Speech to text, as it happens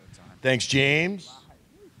Thanks, James.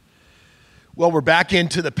 Well, we're back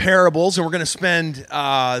into the parables, and we're going to spend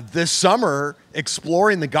this summer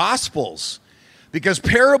exploring the Gospels, because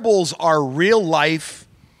parables are real-life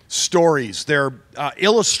stories. They're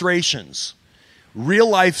illustrations,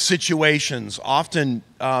 real-life situations, often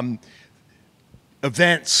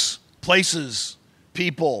events, places,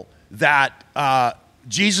 people that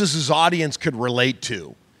Jesus' audience could relate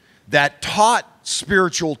to, that taught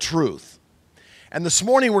spiritual truth. And this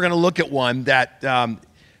morning we're going to look at one that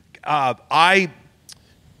I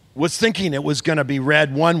was thinking it was going to be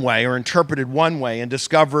read one way or interpreted one way, and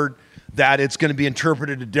discovered that it's going to be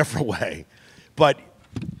interpreted a different way. But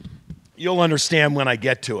you'll understand when I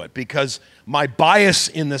get to it, because my bias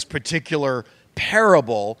in this particular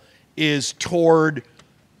parable is toward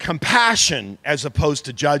compassion as opposed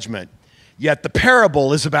to judgment. Yet the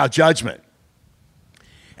parable is about judgment.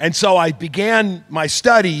 And so I began my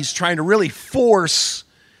studies trying to really force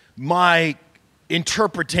my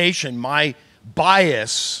interpretation, my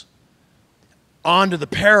bias onto the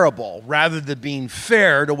parable, rather than being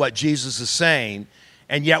fair to what Jesus is saying.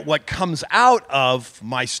 And yet what comes out of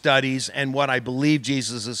my studies and what I believe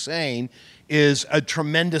Jesus is saying is a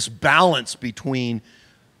tremendous balance between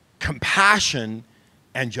compassion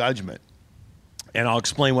and judgment. And I'll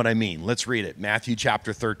explain what I mean. Let's read it. Matthew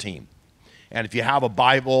chapter 13. And if you have a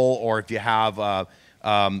Bible or if you have a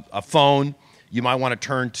phone, you might want to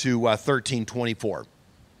turn to 13:24.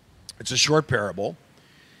 It's a short parable,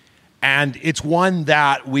 and it's one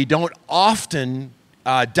that we don't often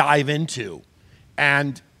dive into.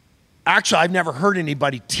 And actually, I've never heard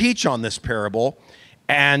anybody teach on this parable,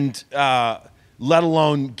 and let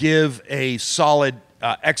alone give a solid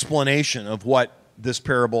explanation of what this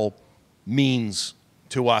parable means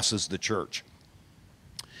to us as the church.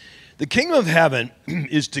 The kingdom of heaven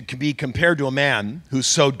is to be compared to a man who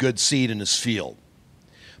sowed good seed in his field.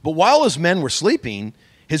 But while his men were sleeping,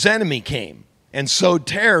 his enemy came and sowed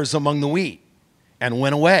tares among the wheat and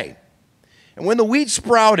went away. And when the wheat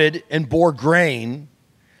sprouted and bore grain,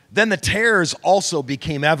 then the tares also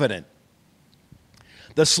became evident.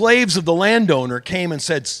 The slaves of the landowner came and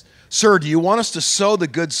said, "Sir, do you want us to sow the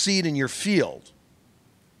good seed in your field?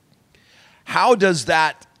 How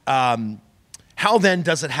then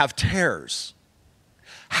does it have tares?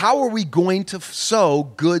 How are we going to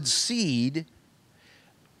sow good seed,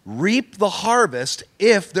 reap the harvest,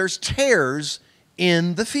 if there's tares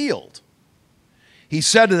in the field?" He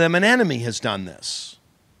said to them, "An enemy has done this."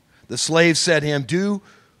 The slaves said to him, "Do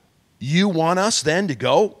you want us then to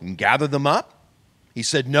go and gather them up?" He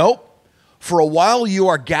said, "No. For a while you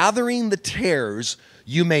are gathering the tares,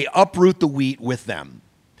 you may uproot the wheat with them.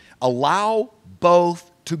 Allow both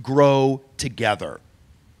to grow together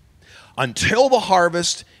until the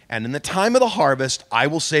harvest, and in the time of the harvest I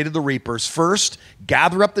will say to the reapers, first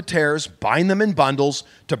gather up the tares, bind them in bundles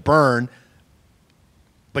to burn,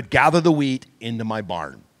 but gather the wheat into my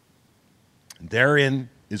barn." Therein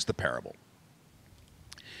is the parable.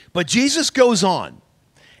 But Jesus goes on,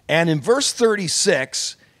 and in verse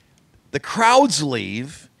 36, the crowds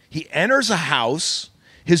leave, he enters a house,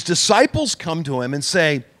 his disciples come to him and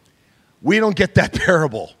say, "We don't get that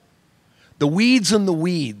parable. The weeds and the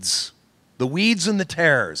weeds and the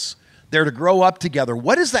tares, they're to grow up together.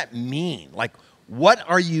 What does that mean? Like, what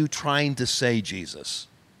are you trying to say, Jesus?"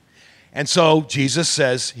 And so Jesus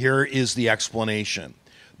says, here is the explanation.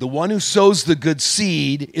 The one who sows the good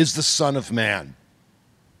seed is the Son of Man.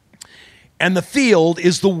 And the field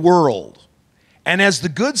is the world. And as the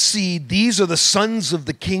good seed, these are the sons of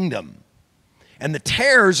the kingdom. And the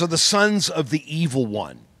tares are the sons of the evil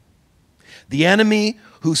one. The enemy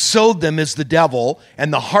who sowed them is the devil,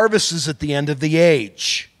 and the harvest is at the end of the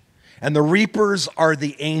age. And the reapers are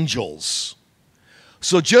the angels.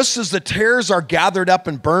 So just as the tares are gathered up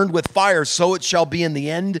and burned with fire, so it shall be in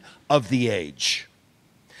the end of the age.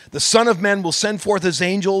 The Son of Man will send forth his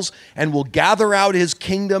angels and will gather out his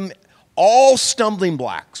kingdom all stumbling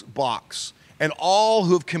blocks and all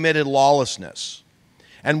who have committed lawlessness,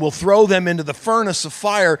 and will throw them into the furnace of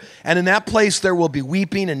fire. And in that place there will be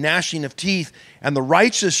weeping and gnashing of teeth, and the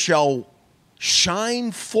righteous shall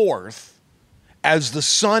shine forth as the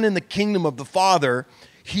sun in the kingdom of the Father.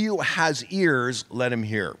 He who has ears, let him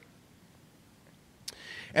hear.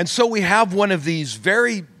 And so we have one of these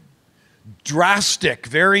very drastic,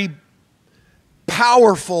 very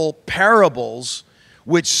powerful parables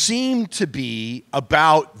which seem to be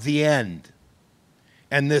about the end.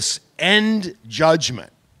 And this end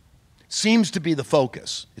judgment seems to be the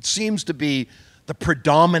focus. It seems to be the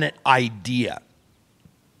predominant idea.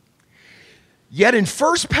 Yet in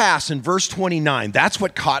first pass in verse 29, that's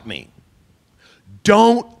what caught me.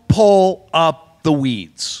 Don't pull up the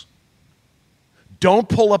weeds. Don't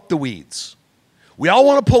pull up the weeds. We all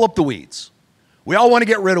want to pull up the weeds. We all want to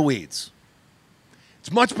get rid of weeds.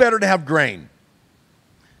 It's much better to have grain,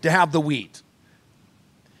 to have the wheat.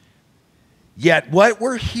 Yet what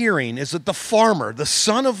we're hearing is that the farmer, the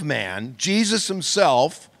Son of Man, Jesus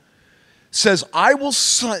himself, says, I will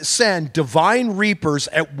send divine reapers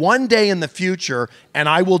at one day in the future, and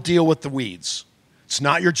I will deal with the weeds. It's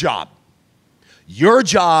not your job. Your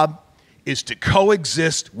job is to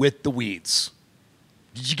coexist with the weeds.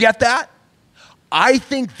 Did you get that? I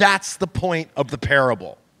think that's the point of the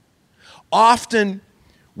parable. Often,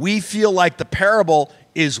 we feel like the parable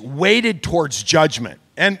is weighted towards judgment.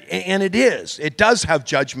 And it is. It does have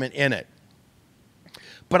judgment in it.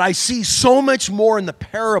 But I see so much more in the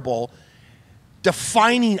parable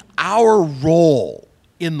defining our role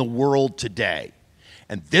in the world today.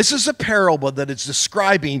 And this is a parable that is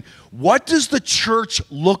describing what does the church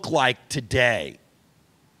look like today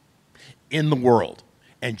in the world.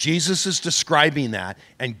 And Jesus is describing that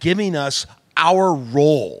and giving us our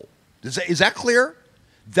role. Is that clear?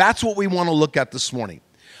 That's what we want to look at this morning.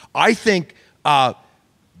 I think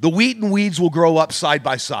the wheat and weeds will grow up side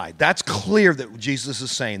by side. That's clear that Jesus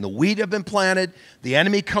is saying. The wheat have been planted. The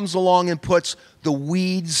enemy comes along and puts the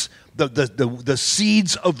weeds, the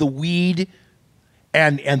seeds of the weed,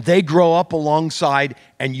 and they grow up alongside,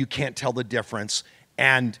 and you can't tell the difference.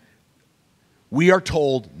 And we are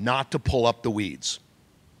told not to pull up the weeds.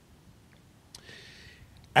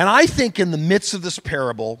 And I think in the midst of this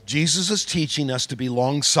parable, Jesus is teaching us to be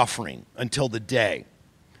long-suffering until the day,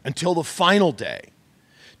 until the final day,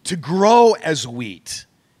 to grow as wheat,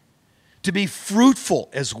 to be fruitful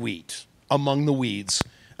as wheat among the weeds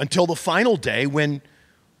until the final day when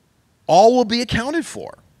all will be accounted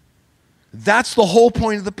for. That's the whole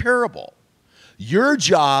point of the parable. Your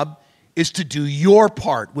job is to do your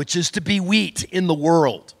part, which is to be wheat in the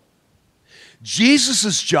world.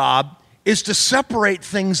 Jesus' job is to separate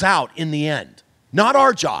things out in the end. Not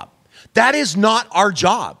our job. That is not our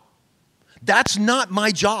job. That's not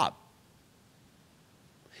my job.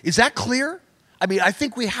 Is that clear? I mean, I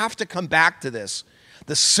think we have to come back to this.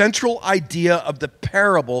 The central idea of the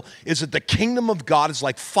parable is that the kingdom of God is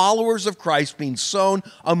like followers of Christ being sown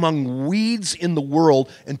among weeds in the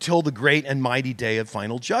world until the great and mighty day of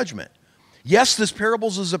final judgment. Yes, this parable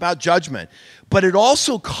is about judgment, but it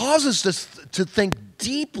also causes us to think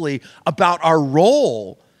deeply about our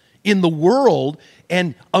role in the world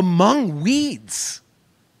and among weeds.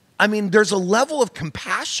 I mean, there's a level of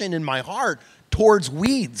compassion in my heart towards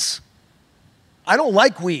weeds. I don't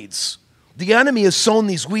like weeds. The enemy has sown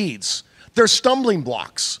these weeds. They're stumbling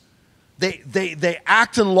blocks. They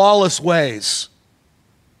act in lawless ways.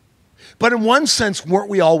 But in one sense, weren't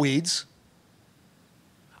we all weeds?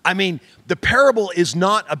 I mean, the parable is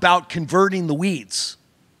not about converting the weeds.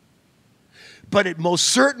 But it most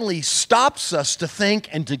certainly stops us to think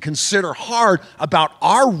and to consider hard about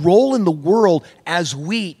our role in the world as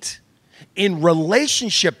wheat in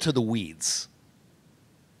relationship to the weeds.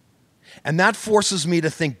 And that forces me to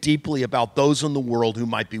think deeply about those in the world who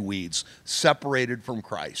might be weeds, separated from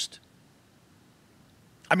Christ.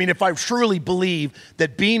 I mean, if I truly believe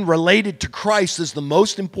that being related to Christ is the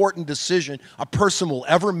most important decision a person will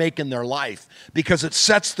ever make in their life because it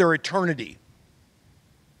sets their eternity.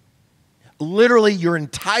 Literally, your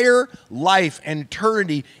entire life and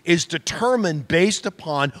eternity is determined based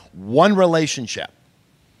upon one relationship.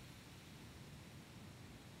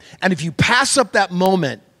 And if you pass up that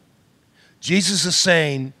moment, Jesus is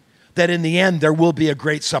saying that in the end, there will be a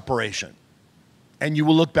great separation. And you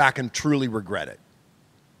will look back and truly regret it.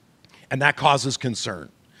 And that causes concern.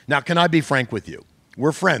 Now, can I be frank with you?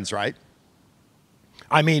 We're friends, right?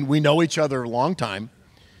 I mean, we know each other a long time.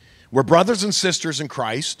 We're brothers and sisters in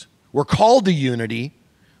Christ. We're called to unity,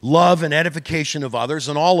 love, and edification of others,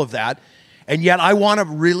 and all of that. And yet, I want to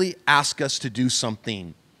really ask us to do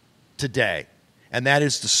something today. And that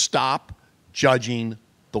is to stop judging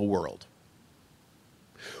the world.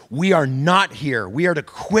 We are not here. We are to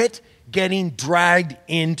quit getting dragged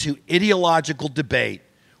into ideological debate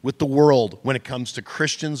with the world when it comes to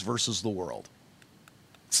Christians versus the world.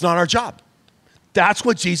 It's not our job. That's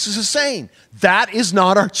what Jesus is saying. That is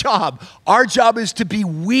not our job. Our job is to be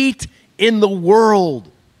wheat in the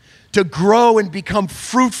world, to grow and become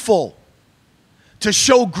fruitful, to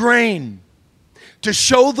show grain, to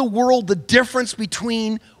show the world the difference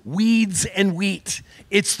between weeds and wheat.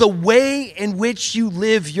 It's the way in which you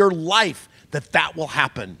live your life that will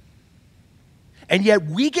happen. And yet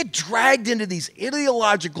we get dragged into these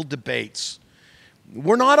ideological debates.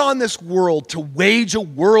 We're not on this world to wage a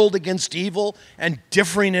world against evil and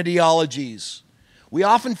differing ideologies. We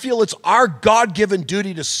often feel it's our God-given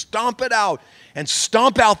duty to stomp it out and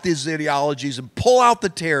stomp out these ideologies and pull out the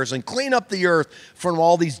tares and clean up the earth from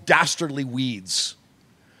all these dastardly weeds.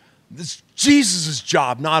 This is Jesus'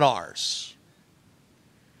 job, not ours.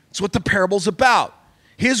 It's what the parable's about.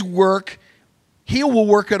 His work, he will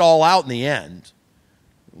work it all out in the end.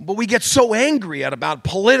 But we get so angry about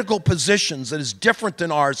political positions that is different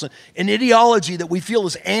than ours, an ideology that we feel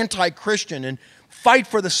is anti-Christian, and fight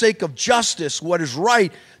for the sake of justice, what is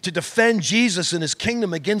right, to defend Jesus and his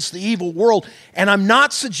kingdom against the evil world. And I'm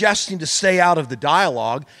not suggesting to stay out of the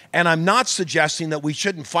dialogue, and I'm not suggesting that we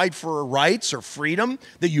shouldn't fight for rights or freedom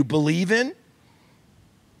that you believe in,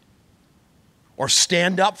 or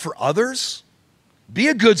stand up for others. Be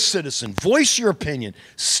a good citizen. Voice your opinion.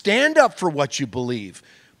 Stand up for what you believe.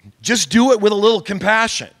 Just do it with a little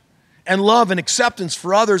compassion and love and acceptance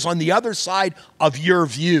for others on the other side of your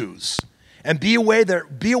views. And be aware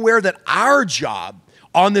that our job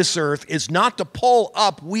on this earth is not to pull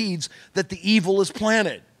up weeds that the evil has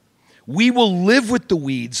planted. We will live with the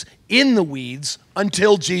weeds, in the weeds,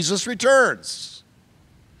 until Jesus returns.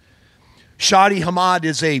 Shadi Hamad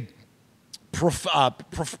is a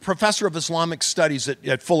professor of Islamic studies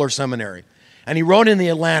at Fuller Seminary. And he wrote in The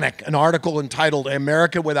Atlantic an article entitled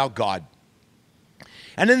America Without God.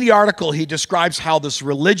 And in the article, he describes how this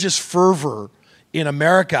religious fervor in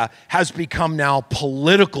America has become now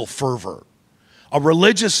political fervor. A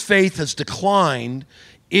religious faith has declined,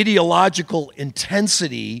 ideological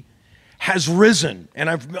intensity has risen. And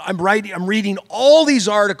I'm reading all these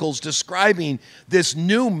articles describing this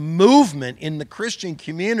new movement in the Christian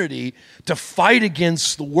community to fight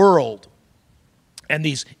against the world and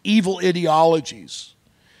these evil ideologies.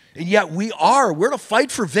 And yet we're to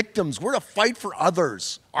fight for victims. We're to fight for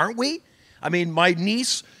others, aren't we? I mean, my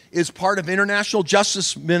niece is part of international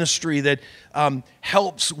justice ministry that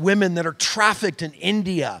helps women that are trafficked in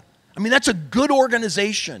India. I mean, that's a good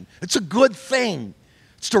organization. It's a good thing.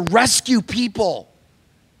 It's to rescue people.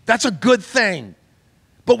 That's a good thing.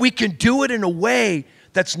 But we can do it in a way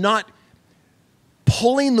that's not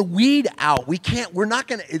pulling the weed out. We're not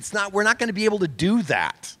going to be able to do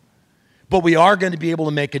that. But we are going to be able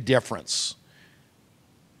to make a difference.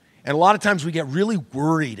 And a lot of times we get really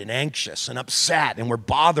worried and anxious and upset and we're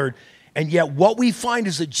bothered. And yet what we find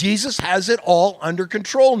is that Jesus has it all under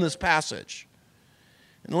control in this passage.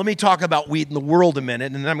 And let me talk about weed in the world a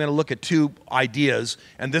minute, and then I'm going to look at two ideas.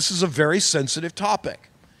 And this is a very sensitive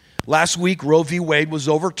topic. Last week, Roe v. Wade was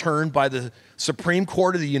overturned by the Supreme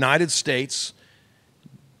Court of the United States,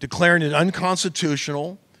 declaring it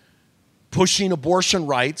unconstitutional, pushing abortion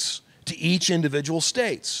rights to each individual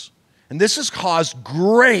states. And this has caused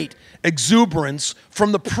great exuberance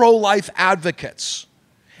from the pro-life advocates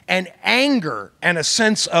and anger and a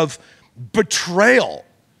sense of betrayal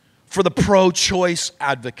for the pro-choice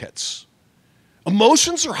advocates.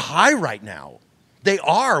 Emotions are high right now. They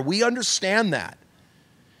are. We understand that.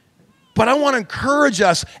 But I want to encourage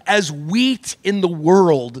us as wheat in the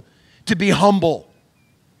world to be humble,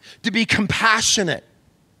 to be compassionate,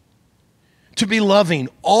 to be loving.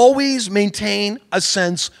 Always maintain a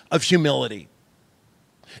sense of humility.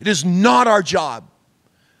 It is not our job.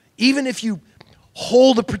 Even if you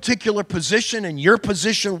hold a particular position and your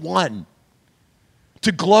position won,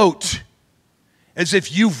 to gloat as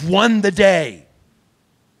if you've won the day.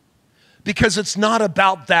 Because it's not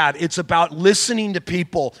about that. It's about listening to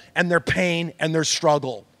people and their pain and their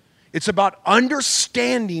struggle. It's about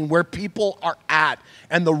understanding where people are at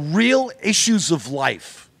and the real issues of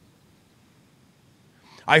life.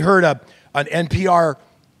 I heard an NPR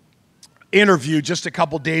interview just a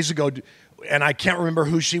couple days ago, and I can't remember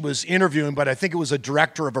who she was interviewing, but I think it was a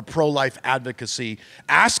director of a pro-life advocacy,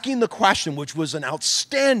 asking the question, which was an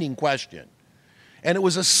outstanding question. And it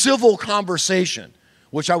was a civil conversation,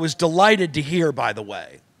 which I was delighted to hear, by the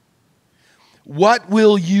way. What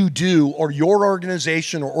will you do, or your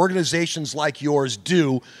organization or organizations like yours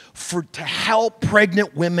do to help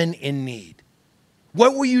pregnant women in need?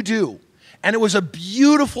 What will you do? And it was a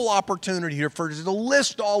beautiful opportunity here for her to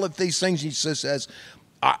list all of these things. He says,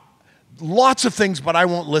 lots of things, but I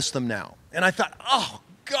won't list them now. And I thought, oh,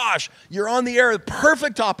 gosh, you're on the air.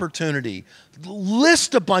 Perfect opportunity.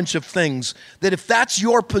 List a bunch of things that if that's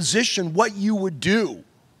your position, what you would do.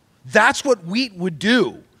 That's what wheat would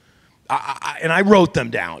do. And I wrote them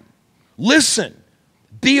down. Listen.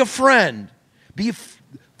 Be a friend.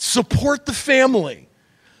 Support the family.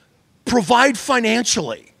 Provide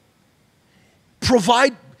financially.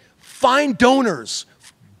 Find donors.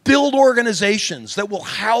 Build organizations that will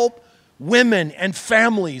help women and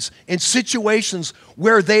families in situations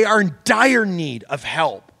where they are in dire need of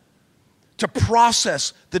help to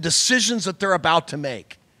process the decisions that they're about to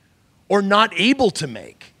make or not able to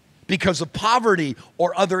make because of poverty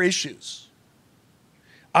or other issues.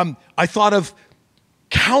 I thought of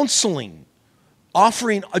counseling,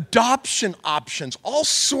 offering adoption options, all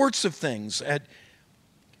sorts of things. And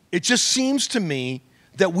it just seems to me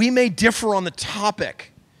that we may differ on the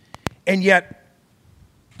topic, and yet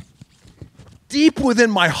deep within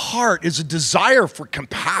my heart is a desire for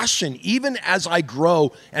compassion, even as I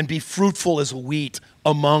grow and be fruitful as a wheat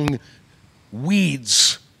among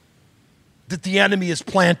weeds that the enemy has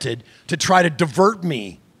planted to try to divert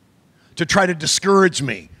me, to try to discourage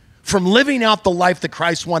me from living out the life that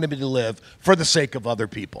Christ wanted me to live for the sake of other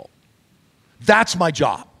people. That's my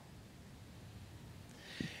job.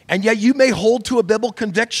 And yet you may hold to a biblical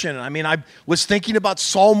conviction. I mean, I was thinking about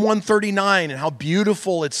Psalm 139 and how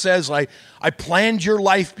beautiful it says, I planned your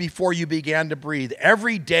life before you began to breathe.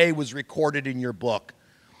 Every day was recorded in your book.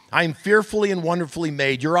 I am fearfully and wonderfully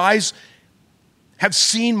made. Your eyes have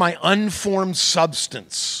seen my unformed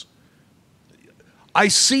substance. I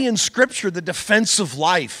see in Scripture the defense of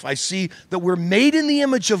life. I see that we're made in the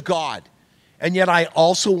image of God. And yet I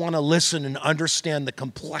also want to listen and understand the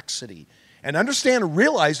complexity and understand and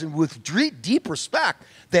realize, and with deep respect,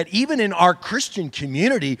 that even in our Christian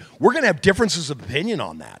community, we're going to have differences of opinion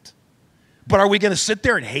on that. But are we going to sit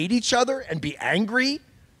there and hate each other and be angry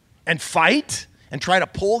and fight and try to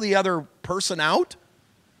pull the other person out,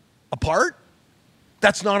 apart?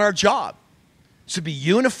 That's not our job. It's to be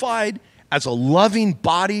unified as a loving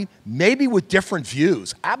body, maybe with different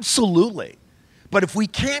views, absolutely. But if we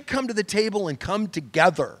can't come to the table and come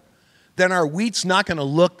together, then our wheat's not going to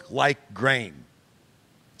look like grain.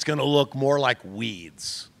 It's going to look more like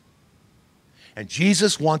weeds. And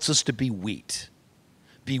Jesus wants us to be wheat.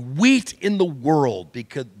 Be wheat in the world,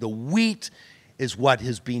 because the wheat is what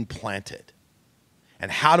is being planted.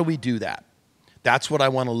 And how do we do that? That's what I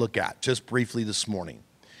want to look at just briefly this morning.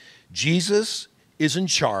 Jesus is in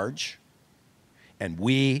charge, and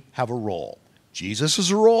we have a role. Jesus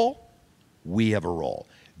has a role, we have a role.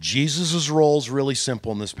 Jesus' role is really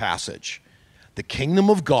simple in this passage. The kingdom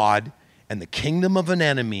of God and the kingdom of an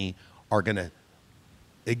enemy are going to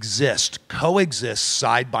coexist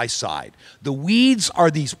side by side. The weeds are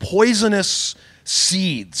these poisonous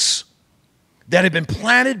seeds that have been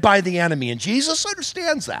planted by the enemy, and Jesus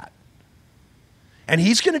understands that. And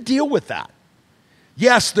he's going to deal with that.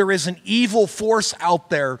 Yes, there is an evil force out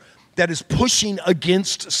there that is pushing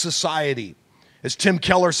against society. As Tim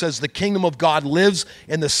Keller says, the kingdom of God lives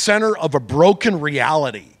in the center of a broken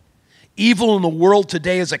reality. Evil in the world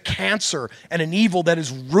today is a cancer and an evil that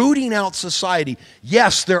is rooting out society.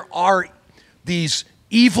 Yes, there are these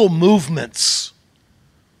evil movements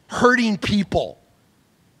hurting people,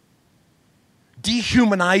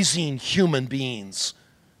 dehumanizing human beings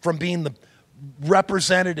from being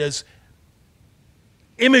represented as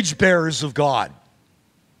image bearers of God.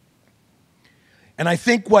 And I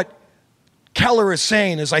think what Keller is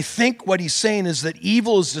saying is, what he's saying is that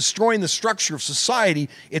evil is destroying the structure of society.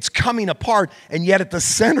 It's coming apart, and yet at the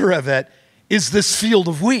center of it is this field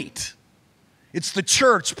of wheat. It's the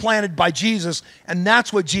church planted by Jesus, and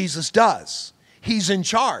that's what Jesus does. He's in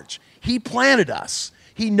charge. He planted us.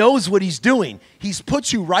 He knows what he's doing. He's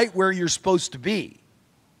put you right where you're supposed to be.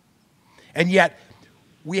 And yet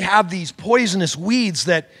we have these poisonous weeds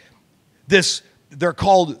they're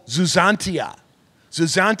called zooxanthia.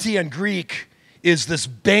 Zooxanthia in Greek is this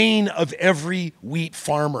bane of every wheat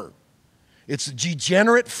farmer. It's a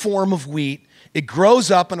degenerate form of wheat. It grows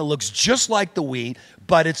up and it looks just like the wheat,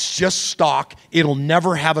 but it's just stalk. It'll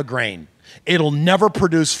never have a grain. It'll never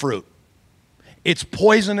produce fruit. It's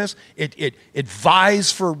poisonous. It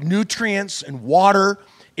vies for nutrients and water.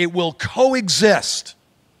 It will coexist.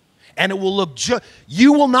 And it will look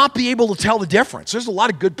you will not be able to tell the difference. There's a lot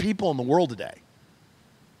of good people in the world today.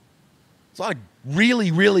 There's a lot of really,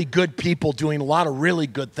 really good people doing a lot of really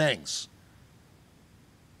good things.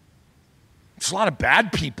 There's a lot of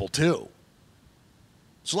bad people too.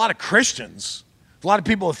 There's a lot of Christians. There's a lot of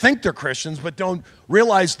people who think they're Christians but don't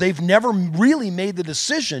realize they've never really made the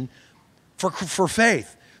decision for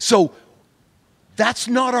faith. So that's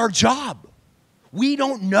not our job. We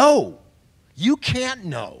don't know. You can't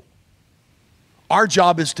know. Our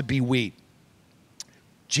job is to be wheat.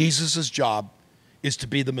 Jesus' job is to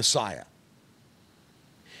be the Messiah.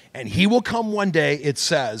 And he will come one day, it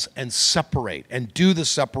says, and separate and do the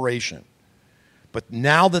separation. But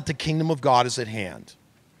now that the kingdom of God is at hand,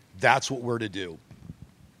 that's what we're to do.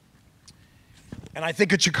 And I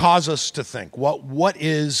think it should cause us to think, what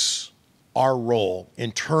is our role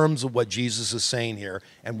in terms of what Jesus is saying here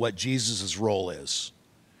and what Jesus' role is?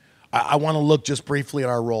 I want to look just briefly at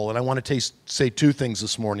our role, and I want to say two things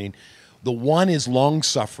this morning. The one is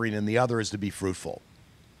long-suffering, and the other is to be fruitful.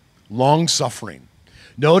 Long-suffering.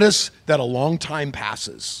 Notice that a long time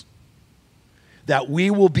passes, that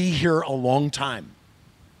we will be here a long time,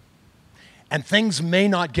 and things may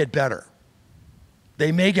not get better.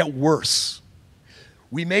 They may get worse.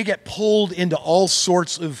 We may get pulled into all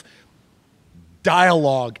sorts of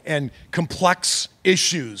dialogue and complex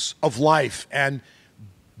issues of life and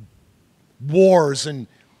wars, and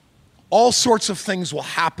all sorts of things will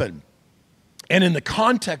happen. And in the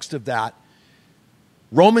context of that,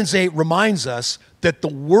 Romans 8 reminds us that the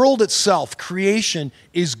world itself, creation,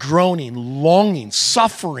 is groaning, longing,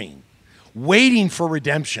 suffering, waiting for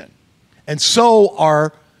redemption. And so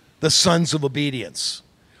are the sons of obedience.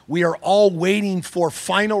 We are all waiting for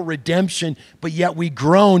final redemption, but yet we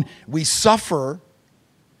groan, we suffer,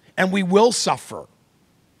 and we will suffer.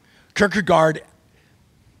 Kierkegaard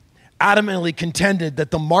adamantly contended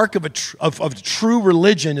that the mark of true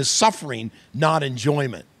religion is suffering, not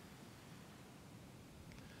enjoyment.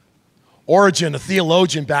 Origen, a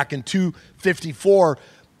theologian back in 254,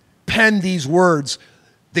 penned these words: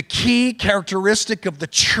 the key characteristic of the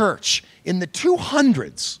church in the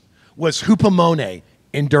 200s was hupomone,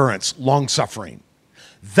 endurance, long-suffering.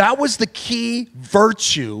 That was the key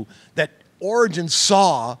virtue that Origen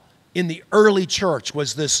saw in the early church,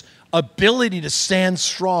 was this ability to stand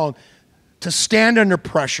strong, to stand under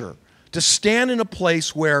pressure, to stand in a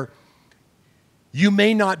place where you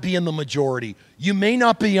may not be in the majority, you may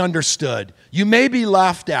not be understood, you may be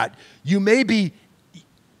laughed at, you may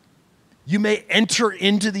enter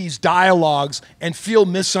into these dialogues and feel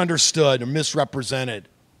misunderstood or misrepresented.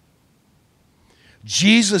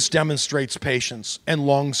 Jesus demonstrates patience and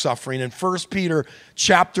long-suffering. In 1 Peter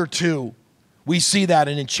chapter 2, we see that,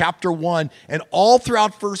 and in chapter 1, and all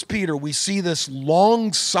throughout 1 Peter, we see this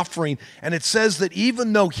long-suffering, and it says that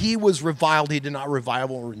even though he was reviled, he did not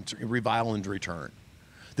revile in return.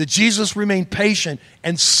 That Jesus remained patient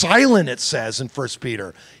and silent, it says in 1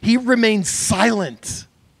 Peter. He remained silent.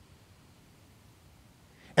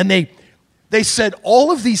 And they said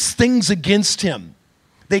all of these things against him.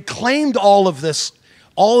 They claimed all of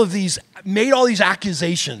these, made all these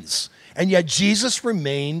accusations, and yet Jesus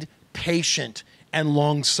remained patient and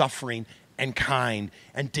long-suffering and kind,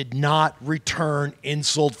 and did not return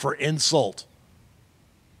insult for insult.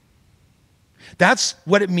 That's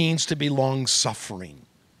what it means to be long-suffering.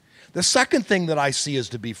 The second thing that I see is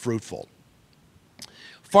to be fruitful.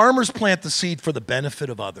 Farmers plant the seed for the benefit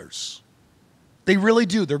of others. They really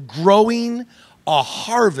do. They're growing a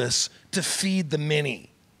harvest to feed the many.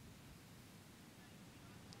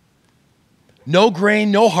 No grain,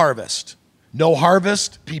 no harvest. No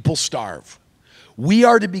harvest, people starve. We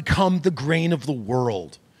are to become the grain of the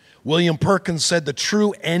world. William Perkins said the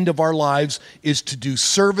true end of our lives is to do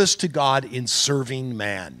service to God in serving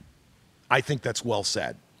man. I think that's well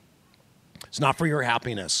said. It's not for your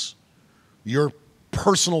happiness, your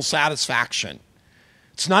personal satisfaction.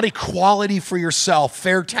 It's not equality for yourself,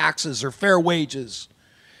 fair taxes or fair wages,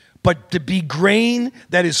 but to be grain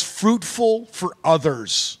that is fruitful for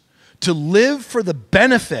others, to live for the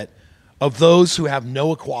benefit of those who have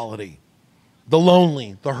no equality, the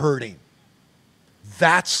lonely, the hurting.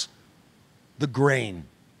 That's the grain.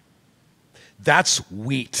 That's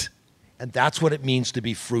wheat. And that's what it means to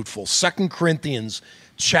be fruitful. 2 Corinthians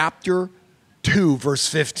chapter 2, verse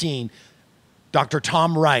 15, Dr.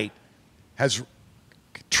 Tom Wright has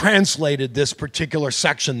translated this particular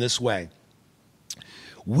section this way.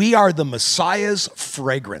 We are the Messiah's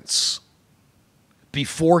fragrance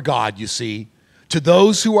before God, you see, to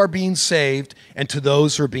those who are being saved and to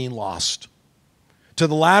those who are being lost. To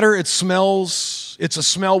the latter, it's a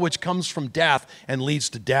smell which comes from death and leads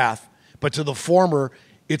to death. But to the former,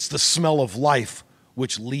 it's the smell of life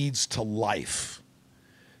which leads to life.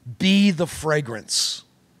 Be the fragrance.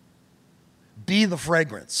 Be the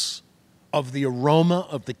fragrance of the aroma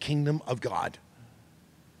of the kingdom of God.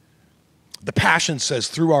 The Passion says,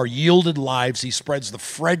 through our yielded lives, he spreads the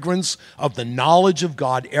fragrance of the knowledge of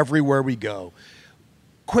God everywhere we go.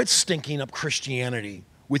 Quit stinking up Christianity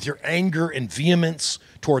with your anger and vehemence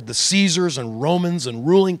toward the Caesars and Romans and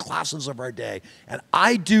ruling classes of our day. And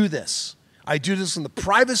I do this. I do this in the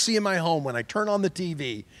privacy of my home when I turn on the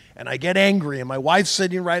TV and I get angry and my wife's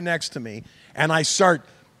sitting right next to me and I start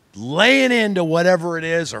laying into whatever it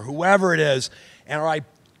is or whoever it is, and I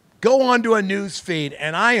go onto a news feed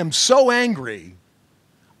and I am so angry,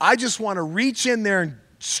 I just want to reach in there and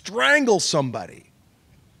strangle somebody.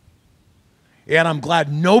 And I'm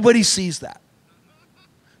glad nobody sees that.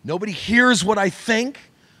 Nobody hears what I think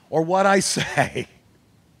or what I say.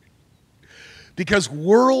 Because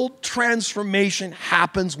world transformation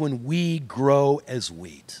happens when we grow as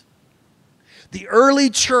wheat. The early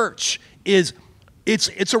church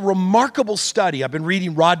it's a remarkable study. I've been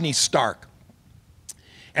reading Rodney Stark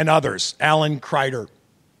and others, Alan Kreider,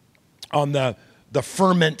 on the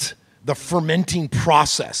fermenting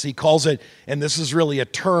process. He calls it, and this is really a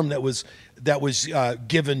term that was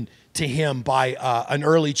given to him by an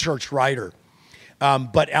early church writer.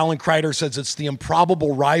 But Alan Kreider says it's the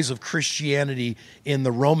improbable rise of Christianity in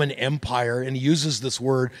the Roman Empire, and he uses this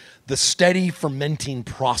word, the steady fermenting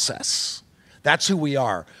process. That's who we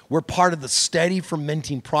are. We're part of the steady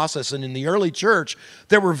fermenting process. And in the early church,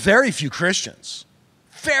 there were very few Christians.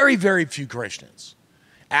 Very, very few Christians.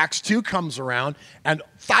 Acts 2 comes around, and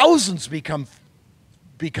thousands become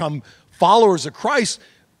followers of Christ,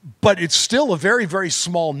 but it's still a very, very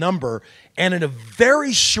small number. And in a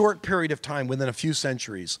very short period of time, within a few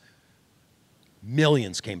centuries,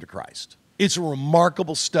 millions came to Christ. It's a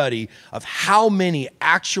remarkable study of how many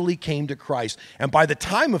actually came to Christ. And by the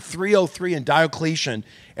time of 303 and Diocletian,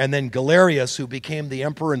 and then Galerius, who became the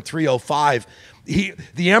emperor in 305,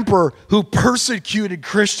 the emperor who persecuted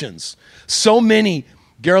Christians. So many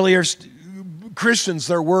Christians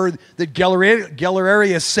there were that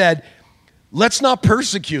Galerius said, let's not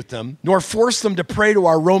persecute them, nor force them to pray to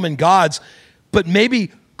our Roman gods, but maybe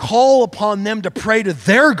call upon them to pray to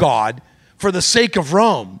their God for the sake of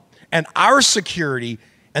Rome and our security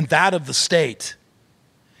and that of the state.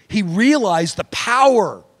 He realized the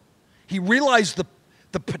power. He realized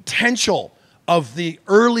the potential of the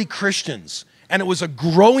early Christians, and it was a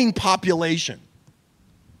growing population.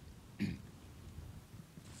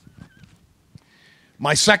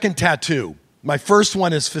 My second tattoo, my first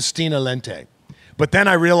one is Festina Lente. But then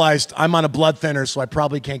I realized I'm on a blood thinner, so I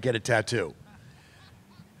probably can't get a tattoo.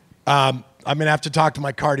 I'm going to have to talk to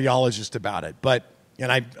my cardiologist about it.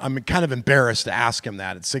 And I'm kind of embarrassed to ask him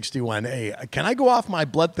that at 61. Hey, can I go off my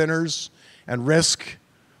blood thinners and risk,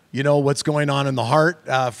 what's going on in the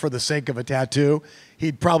heart for the sake of a tattoo?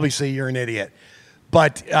 He'd probably say you're an idiot.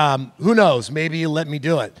 But who knows? Maybe he'll let me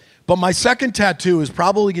do it. But my second tattoo is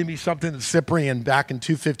probably going to be something that Cyprian back in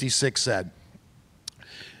 256 said.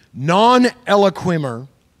 Non eloquimer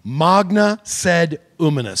magna sed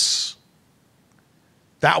humanus.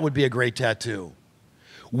 That would be a great tattoo.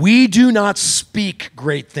 We do not speak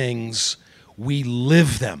great things, we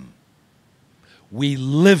live them. We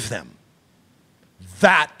live them.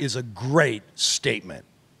 That is a great statement.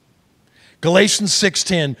 Galatians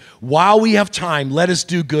 6:10, while we have time, let us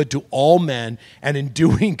do good to all men, and in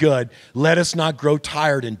doing good, let us not grow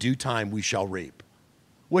tired. In due time we shall reap.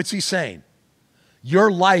 What's he saying? Your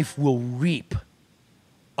life will reap,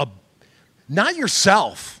 not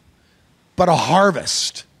yourself, but a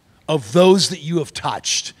harvest of those that you have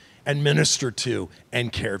touched and ministered to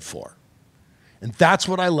and cared for. And that's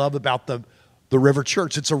what I love about the River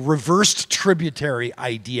Church. It's a reversed tributary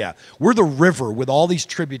idea. We're the river with all these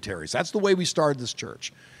tributaries. That's the way we started this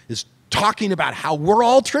church, is talking about how we're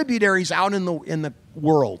all tributaries out in the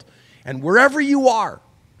world. And wherever you are,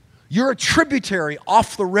 you're a tributary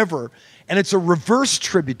off the river, and it's a reverse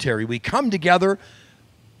tributary. We come together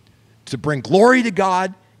to bring glory to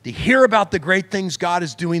God, to hear about the great things God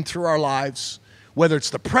is doing through our lives, whether it's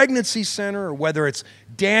the pregnancy center or whether it's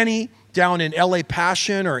Danny down in LA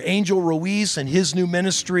Passion or Angel Ruiz and his new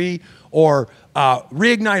ministry or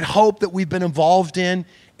Reignite Hope that we've been involved in.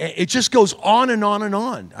 It just goes on and on and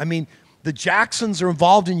on. I mean, the Jacksons are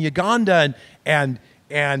involved in Uganda and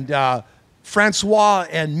Francois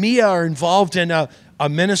and Mia are involved in a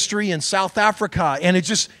ministry in South Africa.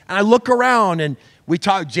 And I look around and we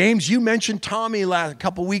talk, James, you mentioned Tommy a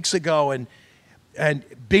couple weeks ago and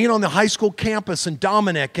being on the high school campus and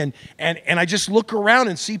Dominic and I just look around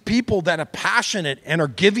and see people that are passionate and are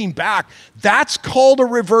giving back. That's called a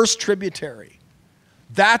reverse tributary.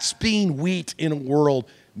 That's being wheat in a world,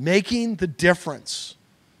 making the difference.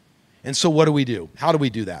 And so what do we do? How do we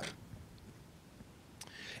do that?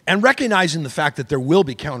 And recognizing the fact that there will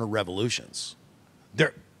be counter-revolutions.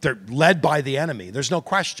 They're led by the enemy. There's no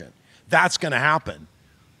question. That's going to happen.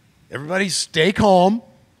 Everybody stay calm.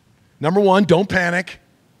 Number one, don't panic.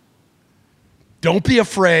 Don't be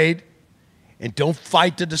afraid. And don't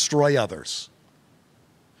fight to destroy others.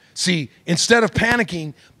 See, instead of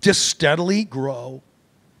panicking, just steadily grow.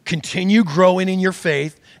 Continue growing in your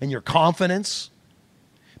faith and your confidence.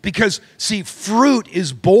 Because, see, fruit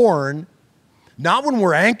is born not when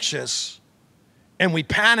we're anxious and we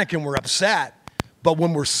panic and we're upset, but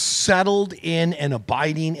when we're settled in and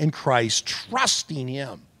abiding in Christ, trusting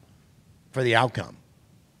Him for the outcome,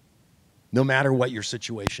 no matter what your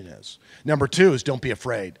situation is. Number two is don't be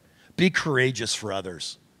afraid. Be courageous for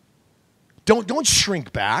others. Don't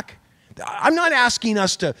shrink back. I'm not asking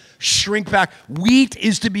us to shrink back. Wheat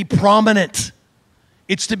is to be prominent.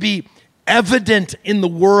 It's to be evident in the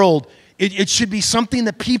world. It should be something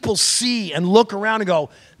that people see and look around and go,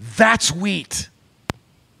 that's wheat.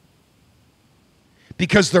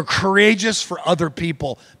 Because they're courageous for other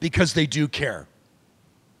people, because they do care.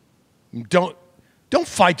 Don't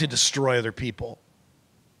fight to destroy other people.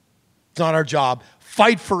 It's not our job.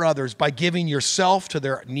 Fight for others by giving yourself to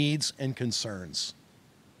their needs and concerns.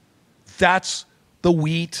 That's the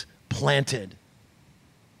wheat planted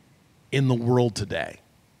in the world today.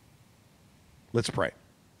 Let's pray.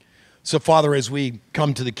 So, Father, as we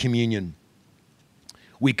come to the communion,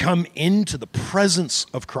 we come into the presence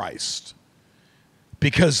of Christ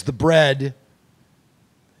because the bread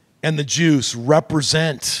and the juice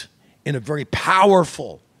represent in a very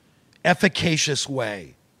powerful, efficacious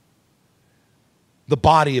way the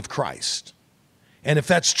body of Christ. And if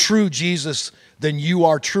that's true, Jesus, then you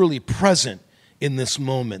are truly present in this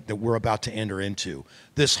moment that we're about to enter into,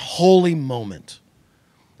 this holy moment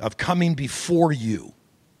of coming before you,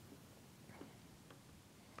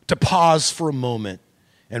 to pause for a moment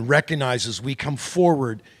and recognize as we come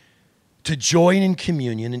forward to join in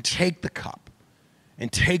communion and take the cup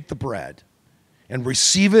and take the bread and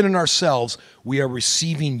receive it in ourselves, we are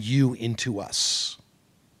receiving you into us.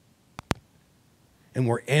 And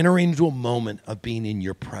we're entering into a moment of being in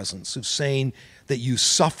your presence, of saying that you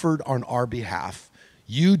suffered on our behalf.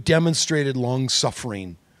 You demonstrated long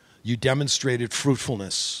suffering. You demonstrated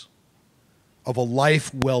fruitfulness of a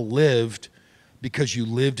life well lived because you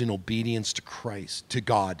lived in obedience to Christ, to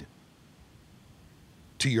God,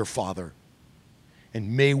 to your Father.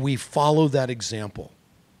 And may we follow that example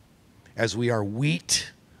as we are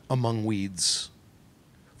wheat among weeds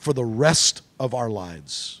for the rest of our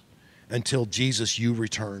lives until, Jesus, you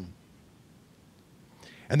return.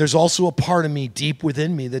 And there's also a part of me deep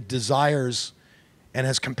within me that desires and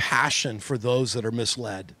has compassion for those that are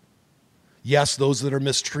misled. Yes, those that are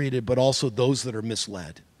mistreated, but also those that are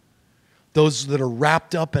misled. Those that are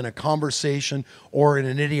wrapped up in a conversation or in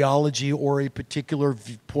an ideology or a particular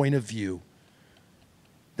point of view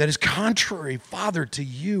that is contrary, Father, to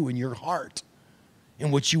you and your heart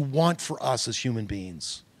and what you want for us as human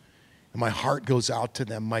beings. And my heart goes out to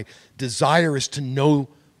them. My desire is to know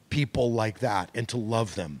people like that and to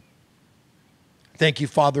love them. Thank you,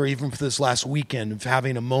 Father, even for this last weekend of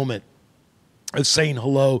having a moment of saying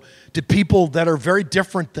hello to people that are very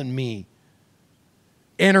different than me,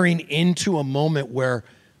 entering into a moment where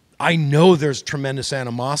I know there's tremendous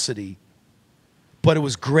animosity, but it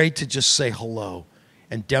was great to just say hello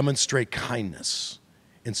and demonstrate kindness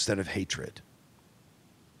instead of hatred.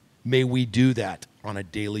 May we do that on a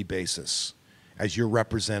daily basis as your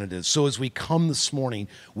representatives. So as we come this morning,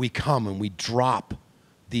 we come and we drop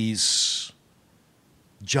these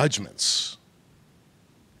judgments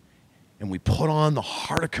and we put on the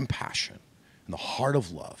heart of compassion and the heart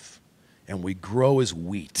of love, and we grow as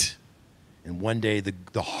wheat. And one day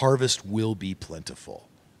the harvest will be plentiful.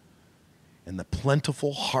 And the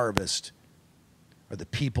plentiful harvest are the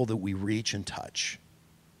people that we reach and touch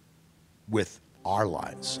with our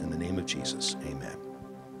lives. In the name of Jesus, amen.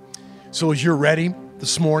 So as you're ready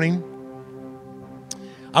this morning,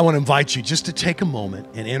 I want to invite you just to take a moment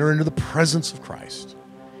and enter into the presence of Christ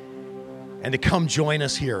and to come join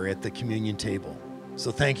us here at the communion table.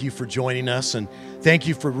 So thank you for joining us, and thank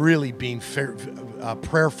you for really being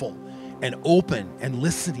prayerful and open and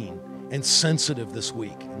listening and sensitive this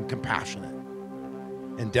week and compassionate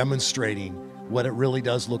and demonstrating what it really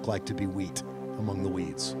does look like to be wheat among the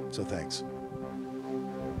weeds. So thanks.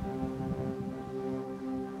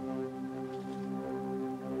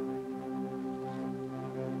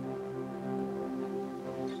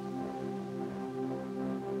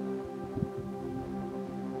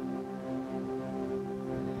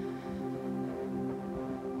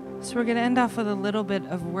 So we're going to end off with a little bit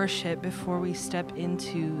of worship before we step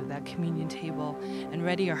into that communion table and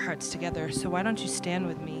ready our hearts together. So why don't you stand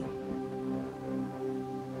with me?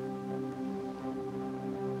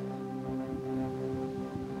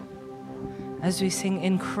 As we sing,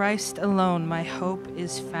 "In Christ alone my hope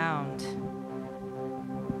is found."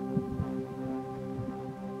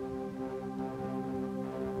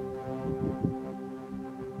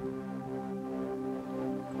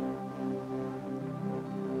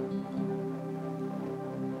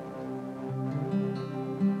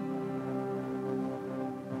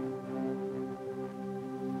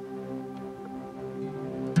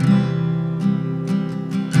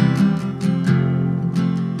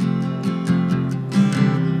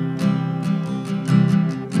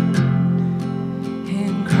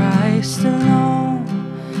 Christ alone,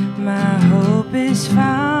 my hope is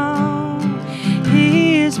found.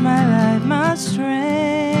 He is my life, my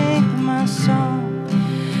strength, my song.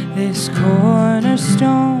 This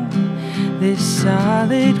cornerstone, this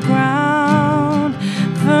solid ground,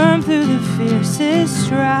 firm through the fiercest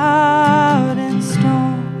drought and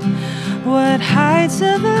storm. What heights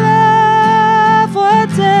of love, what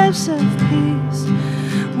depths of peace,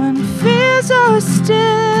 when fears are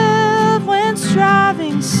stilled, when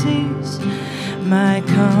striving cease. My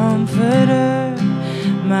comforter,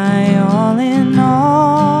 my all in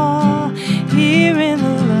all, here in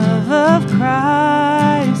the love of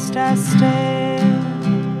Christ I stand.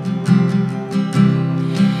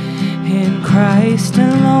 In Christ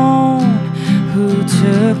alone, who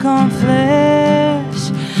took on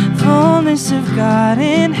flesh, fullness of God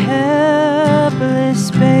in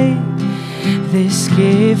helpless babe. This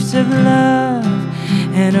gift of love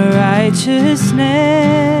and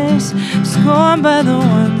righteousness, scorned by the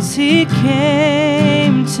ones he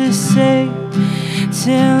came to save.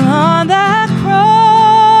 Till on that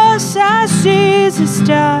cross, as Jesus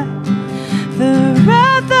died, the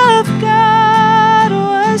wrath of God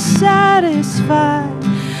was satisfied.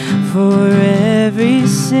 For every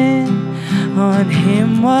sin on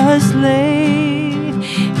him was laid.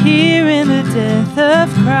 Here in the death of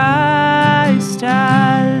Christ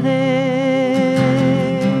I live.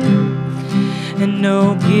 And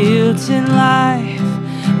no guilt in life,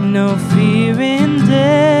 no fear in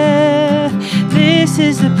death. This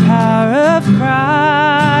is the power of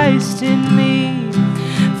Christ in me.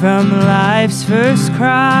 From life's first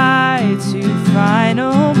cry to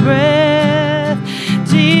final breath,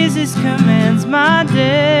 Jesus commands my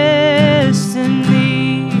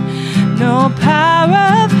destiny. No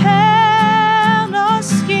power of hell, no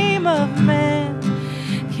scheme of man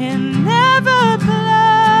can never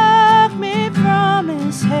pluck me from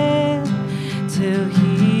his hand till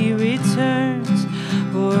he returns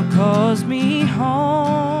or calls me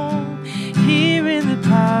home. Here in the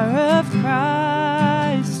power of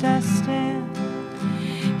Christ I stand.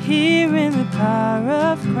 Here in the power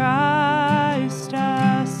of Christ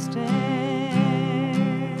I stand.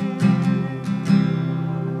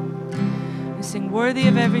 We sing worthy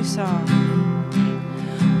of every song.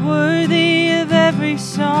 Worthy of every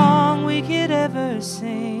song we could ever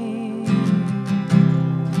sing.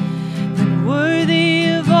 And worthy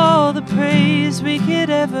of all the praise we could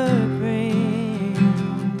ever bring.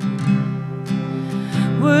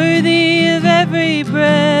 Worthy of every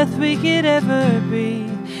breath we could ever breathe.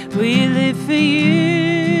 We live for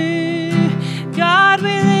you, God,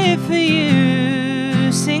 we live for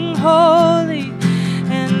you. Sing holy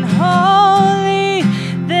and holy,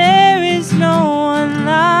 there is no one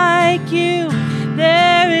like you,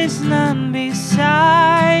 there is none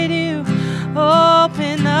beside you.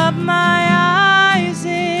 Open up my eyes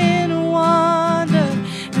in wonder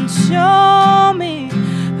and show me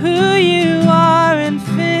who you are, and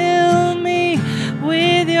fill me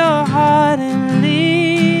with your heart and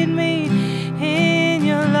lead me in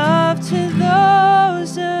your love to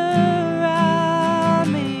those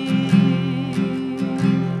around me.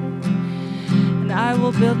 And I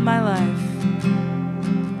will build my life,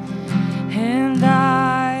 and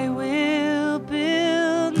I will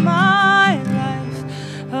build my life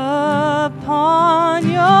upon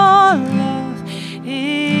your love.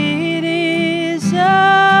 It is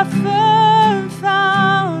a firm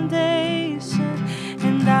foundation,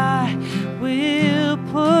 and I will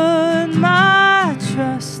put my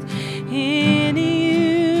trust in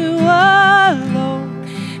you alone,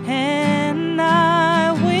 and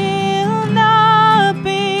I will not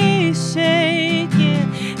be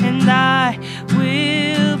shaken, and I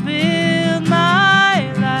will build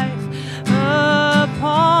my life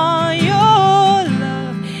upon your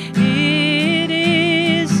love. It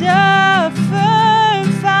is a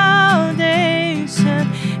firm foundation,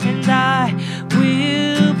 and I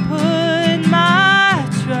will put my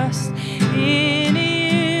trust in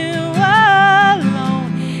you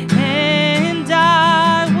alone, and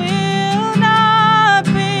I will not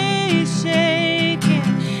be shaken.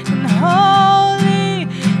 And holy,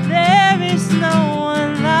 there is no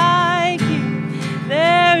one like you,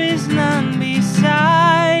 there is none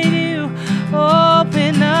beside you.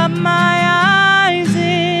 Open up my eyes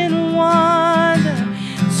in wonder,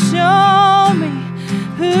 show me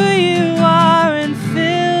who you are, and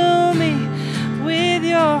fill me with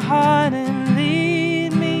your heart, and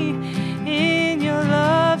lead me in your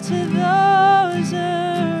love to those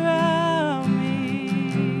around me.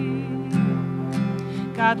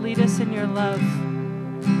 God, lead us in your love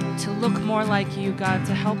to look more like you, God,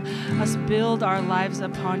 to help us build our lives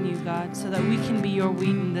upon you, God, so that we can be your wheat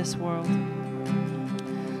in this world.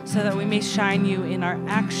 so that we may shine you in our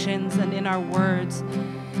actions and in our words,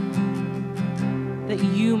 that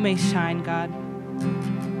you may shine, God.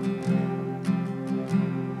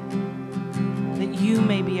 That you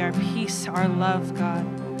may be our peace, our love, God,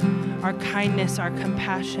 our kindness, our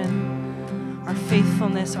compassion, our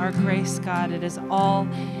faithfulness, our grace, God. It is all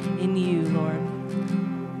in you, Lord.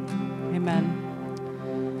 Amen.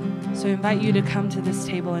 So I invite you to come to this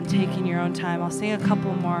table and take in your own time. I'll sing a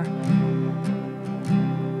couple more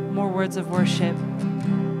words of worship,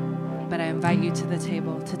 but I invite you to the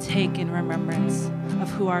table to take in remembrance of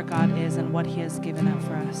who our God is and what he has given up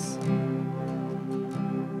for us.